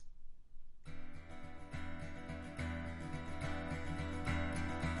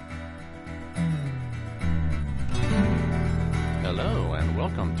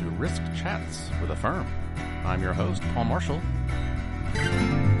welcome to Risk Chats with a Firm. I'm your host, Paul Marshall.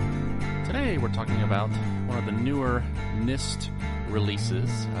 Today we're talking about one of the newer NIST releases.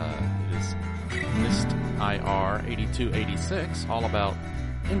 It is NIST IR 8286, all about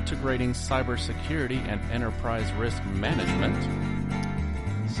integrating cybersecurity and enterprise risk management.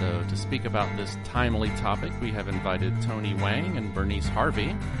 So to speak about this timely topic, we have invited Tony Wang and Bernice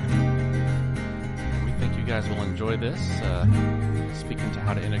Harvey. We think you guys will enjoy this, speaking to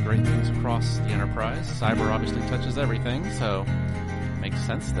how to integrate things across the enterprise. Cyber obviously touches everything, so it makes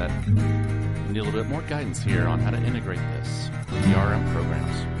sense that we need a little bit more guidance here on how to integrate this with the RM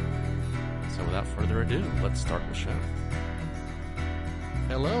programs. So without further ado, let's start the show.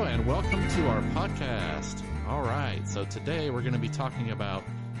 Hello and welcome to our podcast. All right, so today we're going to be talking about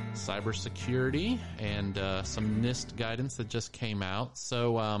cybersecurity and some NIST guidance that just came out.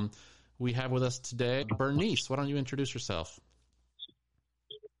 So we have with us today Bernice. Why don't you introduce yourself?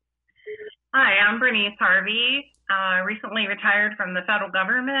 Hi, I'm Bernice Harvey. Recently retired from the federal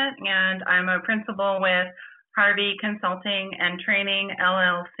government, and I'm a principal with Harvey Consulting and Training,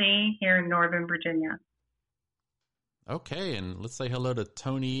 LLC, here in Northern Virginia. Okay, and let's say hello to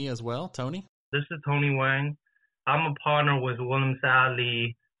Tony as well. Tony? This is Tony Wang. I'm a partner with Williams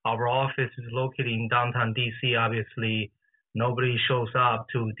Adley. Our office is located in downtown D.C. Obviously, nobody shows up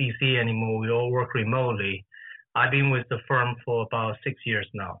to D.C. anymore. We all work remotely. I've been with the firm for about 6 years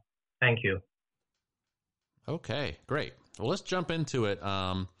now. Thank you. Okay, great. Well, let's jump into it.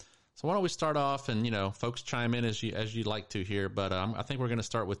 So why don't we start off, and folks chime in as you like to here. But I think we're going to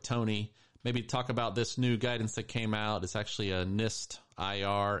start with Tony. Maybe talk about this new guidance that came out. It's actually a NIST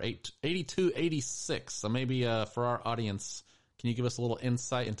IR 8286. So maybe for our audience, can you give us a little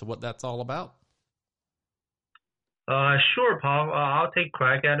insight into what that's all about? Sure, Paul. I'll take a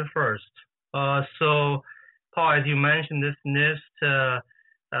crack at it first. So, Paul, as you mentioned, this NIST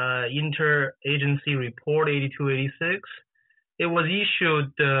Interagency Report 8286, it was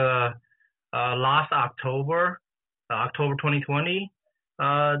issued last October 2020.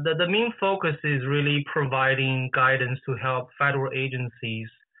 The main focus is really providing guidance to help federal agencies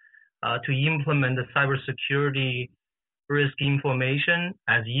to implement the cybersecurity risk information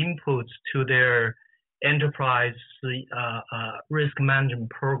as inputs to their enterprise risk management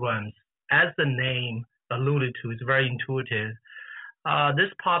programs. As the name alluded to, it's very intuitive. This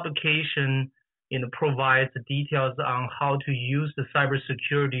publication provides the details on how to use the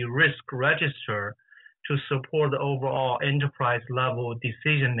cybersecurity risk register to support the overall enterprise level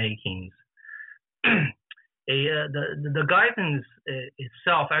decision makings. The guidance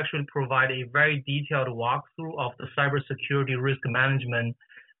itself actually provide a very detailed walkthrough of the cybersecurity risk management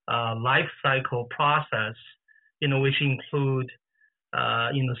life cycle process, which include,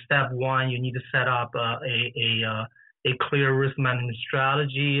 step one, you need to set up a clear risk management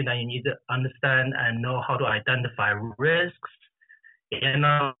strategy. Then you need to understand and know how to identify risks,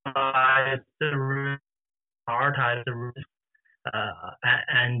 analyze the risk, prioritize the risk,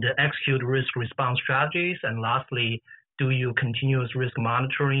 and execute risk response strategies. And lastly, do you continuous risk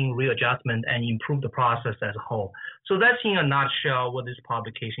monitoring, readjustment, and improve the process as a whole. So that's in a nutshell what this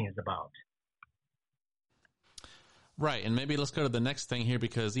publication is about. Right, and maybe let's go to the next thing here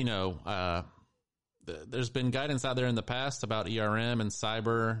because, there's been guidance out there in the past about ERM and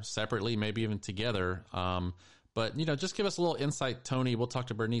cyber separately, maybe even together. But, just give us a little insight, Tony. We'll talk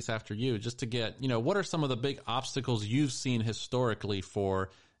to Bernice after you, just to get, what are some of the big obstacles you've seen historically for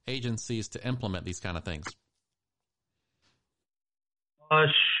agencies to implement these kind of things?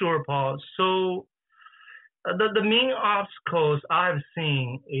 Sure, Paul. So the main obstacles I've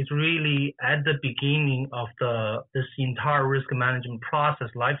seen is really at the beginning of this entire risk management process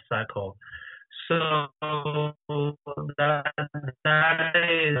life cycle. So that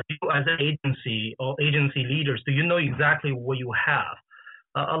is, you as an agency or agency leaders, do you know exactly what you have?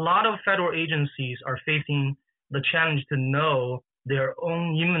 A lot of federal agencies are facing the challenge to know their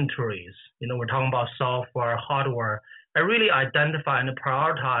own inventories. We're talking about software, hardware, and really identify and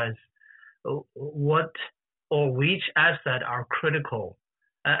prioritize what or which asset are critical.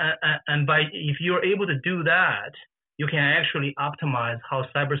 And if you're able to do that, you can actually optimize how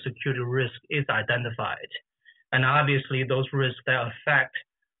cybersecurity risk is identified. And obviously, those risks that affect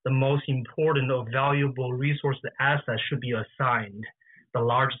the most important or valuable resource assets should be assigned the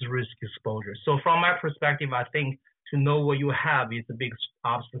largest risk exposure. So from my perspective, I think to know what you have is the biggest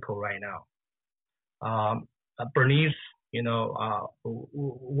obstacle right now. Bernice,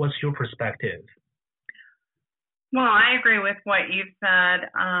 what's your perspective? Well, I agree with what you've said.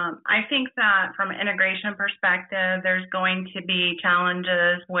 I think that from an integration perspective, there's going to be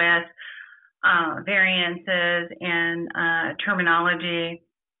challenges with variances in terminology.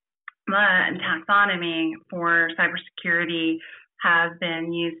 The taxonomy for cybersecurity has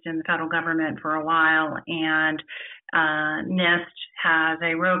been used in the federal government for a while, and NIST has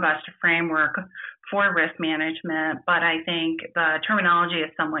a robust framework for risk management, but I think the terminology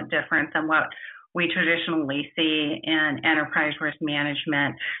is somewhat different than what we traditionally see in enterprise risk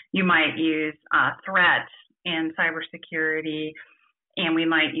management. You might use threat in cybersecurity, and we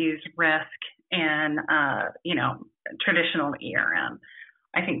might use risk in, traditional ERM.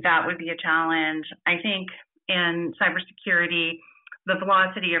 I think that would be a challenge. I think in cybersecurity, the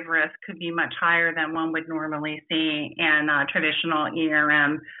velocity of risk could be much higher than one would normally see in traditional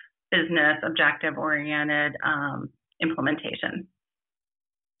ERM business objective-oriented implementation.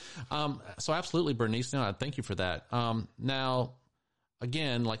 So absolutely, Bernice. No, thank you for that. Now,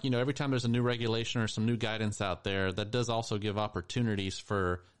 again, every time there's a new regulation or some new guidance out there, that does also give opportunities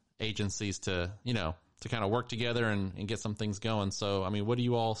for agencies to kind of work together and get some things going. So, what do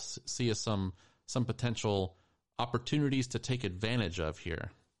you all see as some potential opportunities to take advantage of here?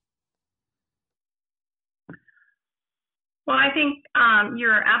 Well, I think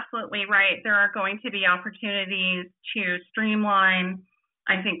you're absolutely right. There are going to be opportunities to streamline,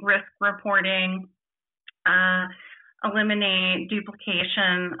 I think, risk reporting, eliminate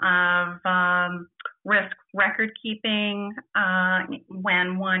duplication of risk record keeping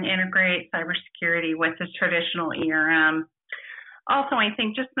when one integrates cybersecurity with the traditional ERM. Also, I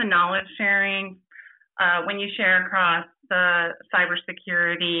think just the knowledge sharing when you share across the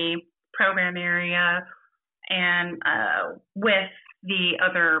cybersecurity program area and with the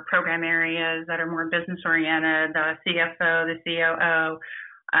other program areas that are more business oriented, the CFO, the COO,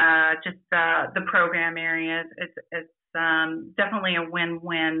 just the program areas. It's definitely a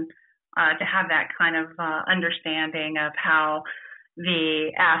win-win to have that kind of understanding of how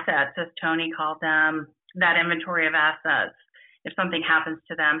the assets, as Tony called them, that inventory of assets, if something happens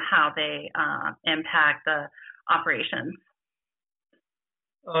to them, how they impact the operations.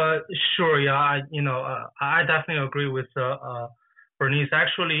 Sure. Yeah. I definitely agree with Bernice.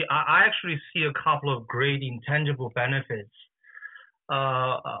 Actually, I actually see a couple of great intangible benefits.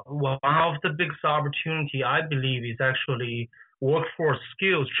 One of the biggest opportunity I believe is actually workforce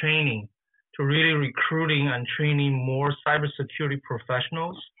skills training, to really recruiting and training more cybersecurity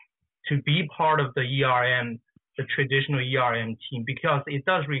professionals to be part of the ERM, the traditional ERM team, because it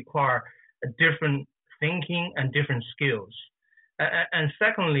does require a different thinking and different skills. And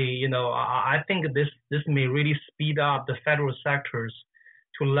secondly, I think this may really speed up the federal sectors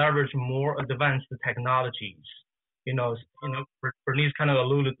to leverage more advanced technologies. Bernice kind of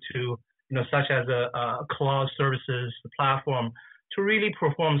alluded to, such as a cloud services platform to really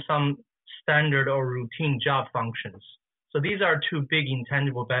perform some standard or routine job functions. So these are two big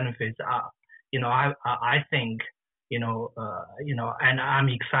intangible benefits. I think, and I'm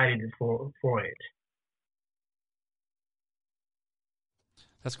excited for it.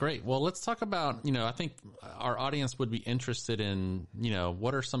 That's great. Well, let's talk about, I think our audience would be interested in,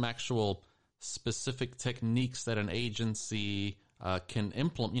 what are some actual specific techniques that an agency can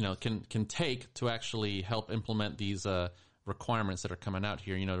implement, can take to actually help implement these requirements that are coming out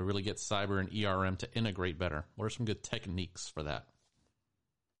here, to really get cyber and ERM to integrate better. What are some good techniques for that?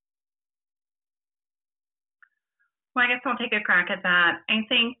 Well, I guess I'll take a crack at that. I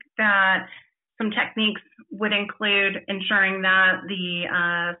think that some techniques would include ensuring that the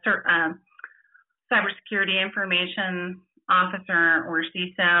cybersecurity information officer or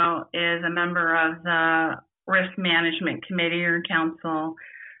CISO is a member of the risk management committee or council,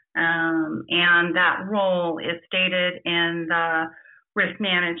 and that role is stated in the risk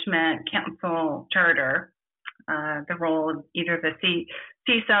management council charter. The role of either the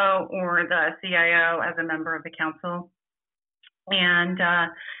CISO or the CIO as a member of the council. And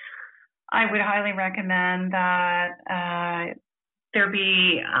I would highly recommend that there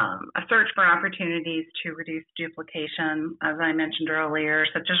be a search for opportunities to reduce duplication, as I mentioned earlier,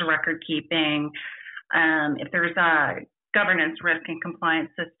 such as record keeping. If there's a governance, risk, and compliance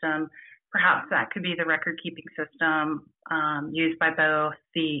system, perhaps that could be the record keeping system used by both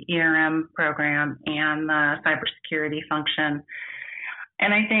the ERM program and the cybersecurity function.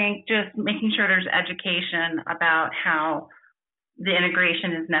 And I think just making sure there's education about how the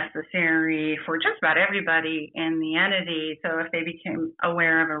integration is necessary for just about everybody in the entity. So if they became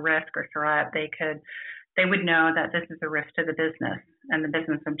aware of a risk or threat, they would know that this is a risk to the business and the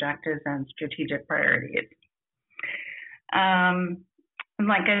business objectives and strategic priorities. And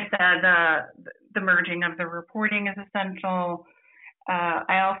like I said, the merging of the reporting is essential.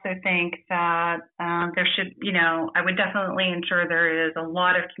 I also think that there should, I would definitely ensure there is a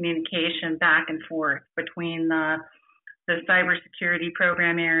lot of communication back and forth between the cybersecurity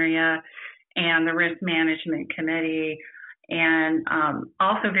program area and the risk management committee. And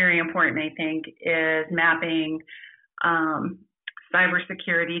also very important, I think, is mapping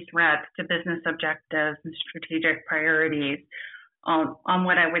cybersecurity threats to business objectives and strategic priorities on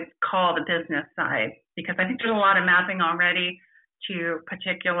what I would call the business side, because I think there's a lot of mapping already to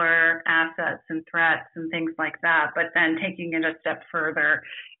particular assets and threats and things like that, but then taking it a step further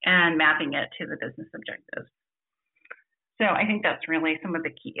and mapping it to the business objectives. So I think that's really some of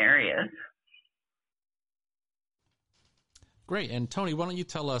the key areas. Great. And Tony, why don't you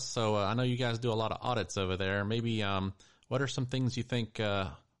tell us, so I know you guys do a lot of audits over there, maybe what are some things you think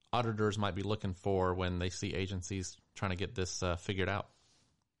auditors might be looking for when they see agencies trying to get this figured out?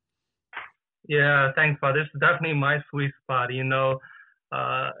 Yeah, thanks, Bob. This is definitely my sweet spot. In the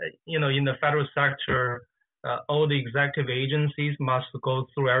federal sector, all the executive agencies must go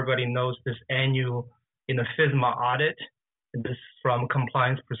through, everybody knows, this annual, FISMA audit. This from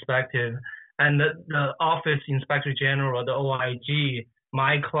compliance perspective. And the Office Inspector General, the OIG,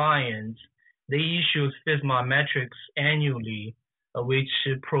 my clients, they issue FISMA metrics annually, which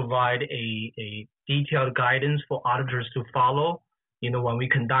provide a detailed guidance for auditors to follow, when we're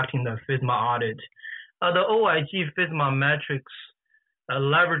conducting the FISMA audit. The OIG FISMA metrics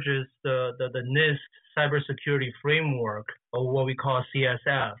leverages the NIST cybersecurity framework, or what we call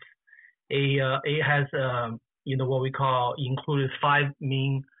CSF. It has, what we call included 5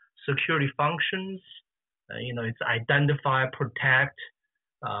 main security functions. It's identify, protect,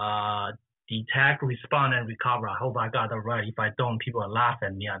 detect, respond, and recover. I hope I got that right. If I don't, people will laugh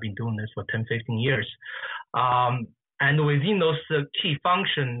at me. I've been doing this for 10, 15 years. And within those key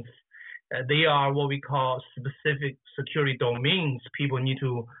functions, they are what we call specific security domains. People need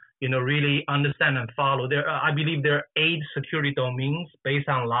to, really understand and follow. I believe there are 8 security domains based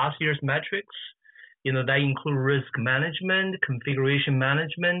on last year's metrics. That include risk management, configuration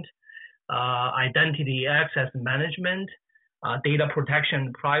management, identity access management, data protection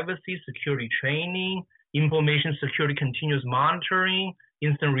and privacy, security training, information security continuous monitoring,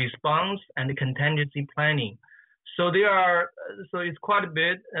 instant response, and contingency planning. So it's quite a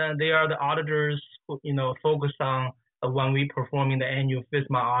bit. They are the auditors, focused on when we performing the annual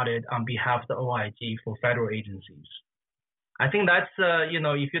FISMA audit on behalf of the OIG for federal agencies. I think that's,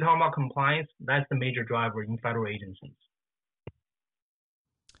 if you're talking about compliance, that's the major driver in federal agencies.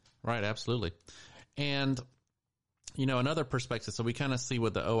 Right, absolutely. And, another perspective, so we kind of see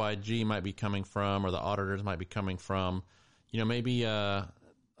what the OIG might be coming from or the auditors might be coming from. Maybe,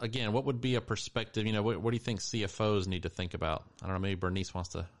 again, what would be a perspective, what do you think CFOs need to think about? I don't know, maybe Bernice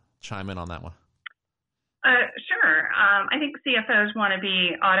wants to chime in on that one. Sure. I think CFOs want to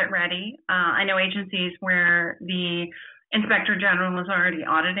be audit ready. I know agencies where the Inspector General was already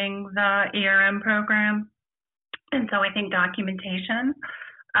auditing the ERM program. And so I think documentation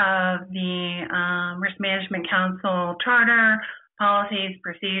of the Risk Management Council charter, policies,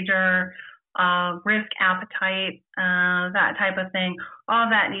 procedure, risk appetite, that type of thing, all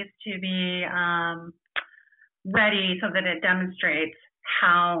that needs to be ready so that it demonstrates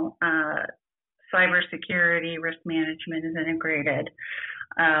how cybersecurity risk management is integrated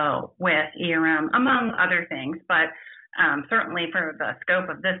with ERM, among other things. But certainly for the scope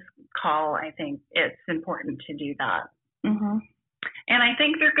of this call, I think it's important to do that. Mm-hmm. And I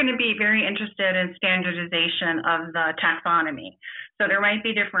think they're going to be very interested in standardization of the taxonomy. So there might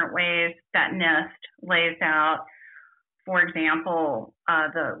be different ways that NIST lays out, for example,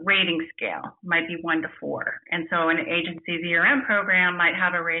 the rating scale might be 1 to 4. And so an agency's ERM program might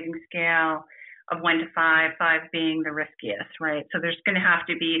have a rating scale of 1 to 5, 5 being the riskiest, right? So there's going to have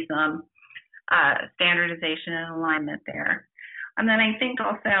to be some standardization and alignment there. And then I think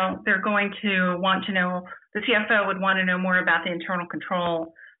also they're going to want to know, the CFO would want to know more about the internal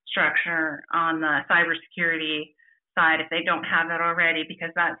control structure on the cybersecurity side if they don't have that already, because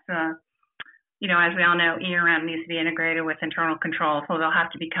that's, as we all know, ERM needs to be integrated with internal control, so they'll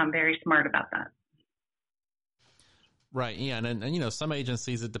have to become very smart about that. Right, yeah, and some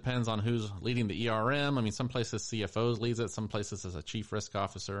agencies, it depends on who's leading the ERM. I mean, some places CFOs leads it, some places as a chief risk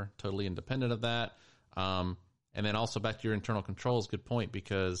officer, totally independent of that. And then also back to your internal controls, good point,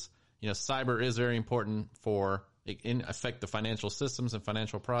 because, cyber is very important for, in affect the financial systems and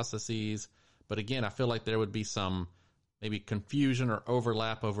financial processes. But again, I feel like there would be some maybe confusion or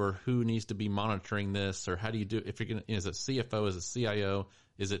overlap over who needs to be monitoring this, or how do you do, if you're going to, is it CFO, is it CIO,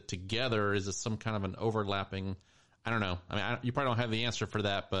 is it together, is it some kind of an overlapping, I don't know. I mean, you probably don't have the answer for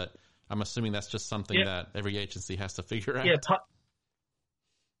that, but I'm assuming that's just something that every agency has to figure out.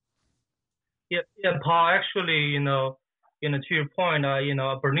 Yeah, Paul. Actually, to your point,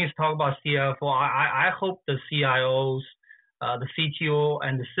 Bernice talked about CFO. I hope the CIOs, the CTO,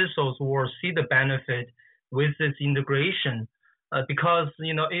 and the CISOs will see the benefit with this integration, because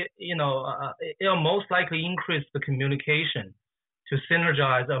it'll most likely increase the communication to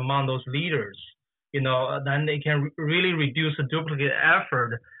synergize among those leaders. Then they can really reduce the duplicate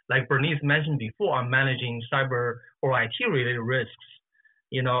effort, like Bernice mentioned before, on managing cyber or IT related risks.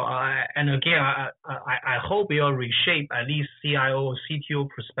 And again, I hope it will reshape at least CIO or CTO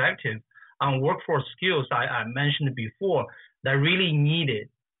perspective on workforce skills I mentioned before that really needed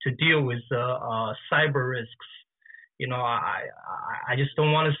to deal with cyber risks. I just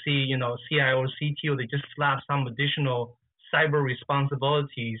don't want to see, CIO or CTO, they just slap some additional cyber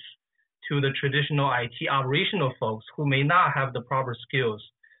responsibilities to the traditional IT operational folks who may not have the proper skills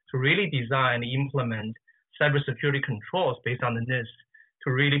to really design and implement cybersecurity controls based on the NIST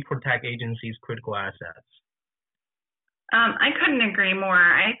to really protect agencies' critical assets. I couldn't agree more.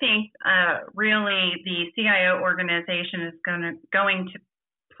 I think really the CIO organization is going to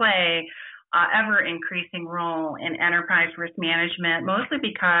play ever increasing role in enterprise risk management, mostly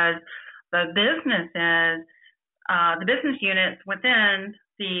because the business units within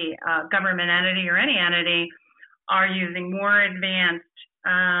the government entity or any entity are using more advanced,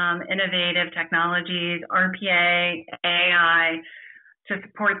 innovative technologies, RPA, AI, to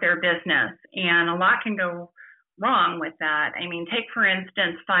support their business. And a lot can go wrong with that. I mean, take, for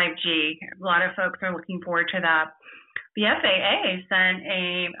instance, 5G. A lot of folks are looking forward to that. The FAA sent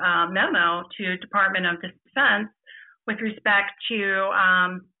a memo to Department of Defense with respect to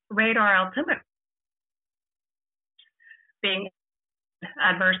radar altimeter being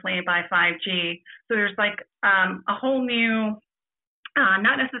adversely by 5G. So there's like a whole new,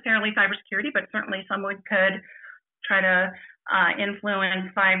 not necessarily cybersecurity, but certainly someone could try to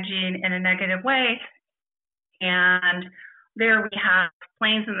influence 5G in a negative way. And there we have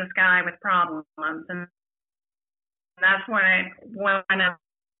planes in the sky with problems. And that's one of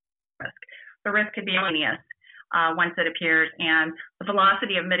risk. The risk could be erroneous once it appears, and the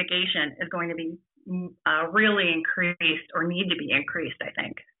velocity of mitigation is going to be really increased or need to be increased, I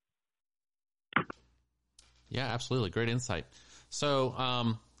think. Yeah, absolutely. Great insight. So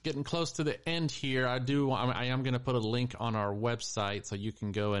getting close to the end here, I am going to put a link on our website so you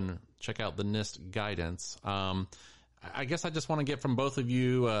can go and check out the NIST guidance. I guess I just want to get from both of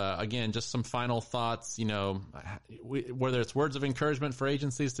you, again, just some final thoughts, whether it's words of encouragement for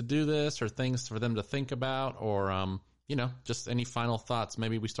agencies to do this or things for them to think about, or, just any final thoughts.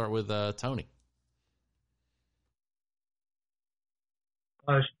 Maybe we start with Tony.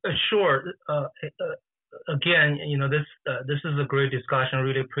 Sure. Again, this is a great discussion. I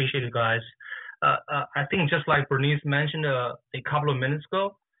really appreciate it, guys. I think just like Bernice mentioned a couple of minutes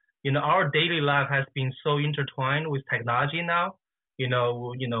ago, our daily life has been so intertwined with technology now.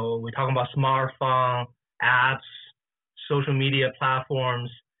 We're talking about smartphone, apps, social media platforms,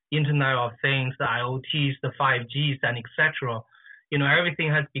 Internet of Things, the IoTs, the 5Gs, and etc. Everything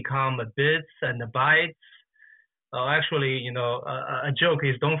has become a bits and the bytes. Actually, a joke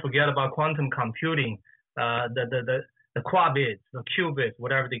is don't forget about quantum computing, the qubits, the qubits,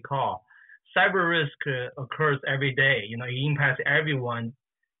 whatever they call. Cyber risk occurs every day. It impacts everyone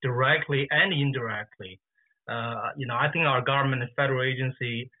directly and indirectly. I think our government and federal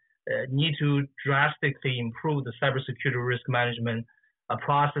agency need to drastically improve the cybersecurity risk management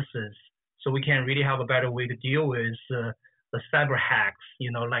processes so we can really have a better way to deal with the cyber hacks,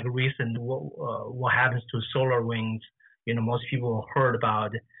 like recent what happens to SolarWinds, most people heard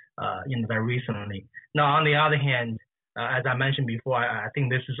about very recently. Now, on the other hand, as I mentioned before, I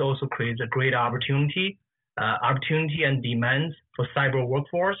think this is also creates a great opportunity and demands for cyber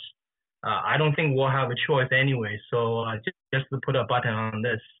workforce. I don't think we'll have a choice anyway. So just to put a button on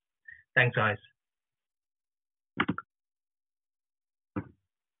this. Thanks, guys.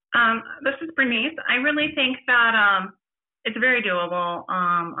 This is Bernice. I really think that it's very doable.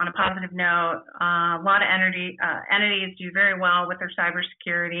 On a positive note, a lot of entities do very well with their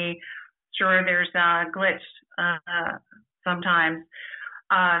cybersecurity. Sure, there's a glitch sometimes.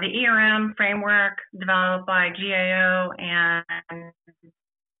 The ERM framework developed by GAO and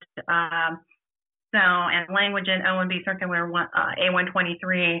language in OMB Circular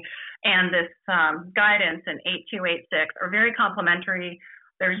A123 and this guidance in 8286 are very complementary.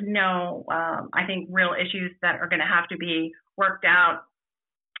 There's no, I think, real issues that are going to have to be worked out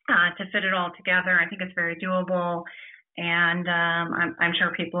to fit it all together. I think it's very doable, and I'm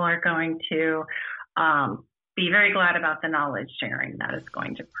sure people are going to be very glad about the knowledge sharing that it's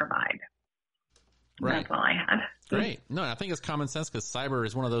going to provide. Right. That's all I had. Great. No, I think it's common sense because cyber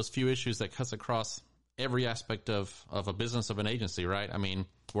is one of those few issues that cuts across every aspect of a business, of an agency, right? I mean,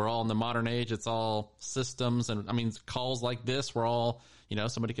 we're all in the modern age. It's all systems. And I mean, calls like this, we're all,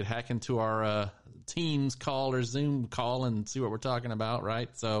 somebody could hack into our Teams call or Zoom call and see what we're talking about, right?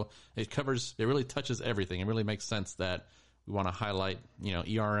 So it really touches everything. It really makes sense that we want to highlight,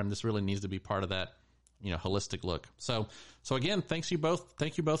 ERM. This really needs to be part of that, holistic look. So again, thank you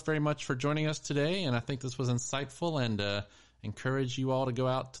both very much for joining us today. And I think this was insightful, and encourage you all to go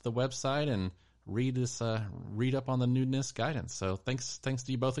out to the website and read up on the new NIST guidance. So thanks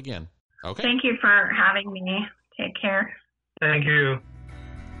to you both again. Okay. Thank you for having me. Take care. Thank you.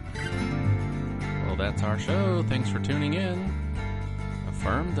 Well, that's our show. Thanks for tuning in.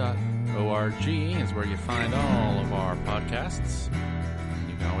 Affirm.org is where you find all of our podcasts.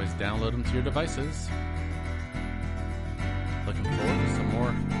 You can always download them to your devices. Looking forward to some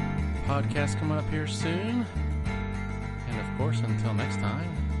more podcasts coming up here soon. And of course, until next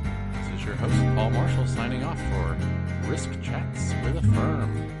time, this is your host, Paul Marshall, signing off for Risk Chats with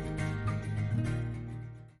Affirm.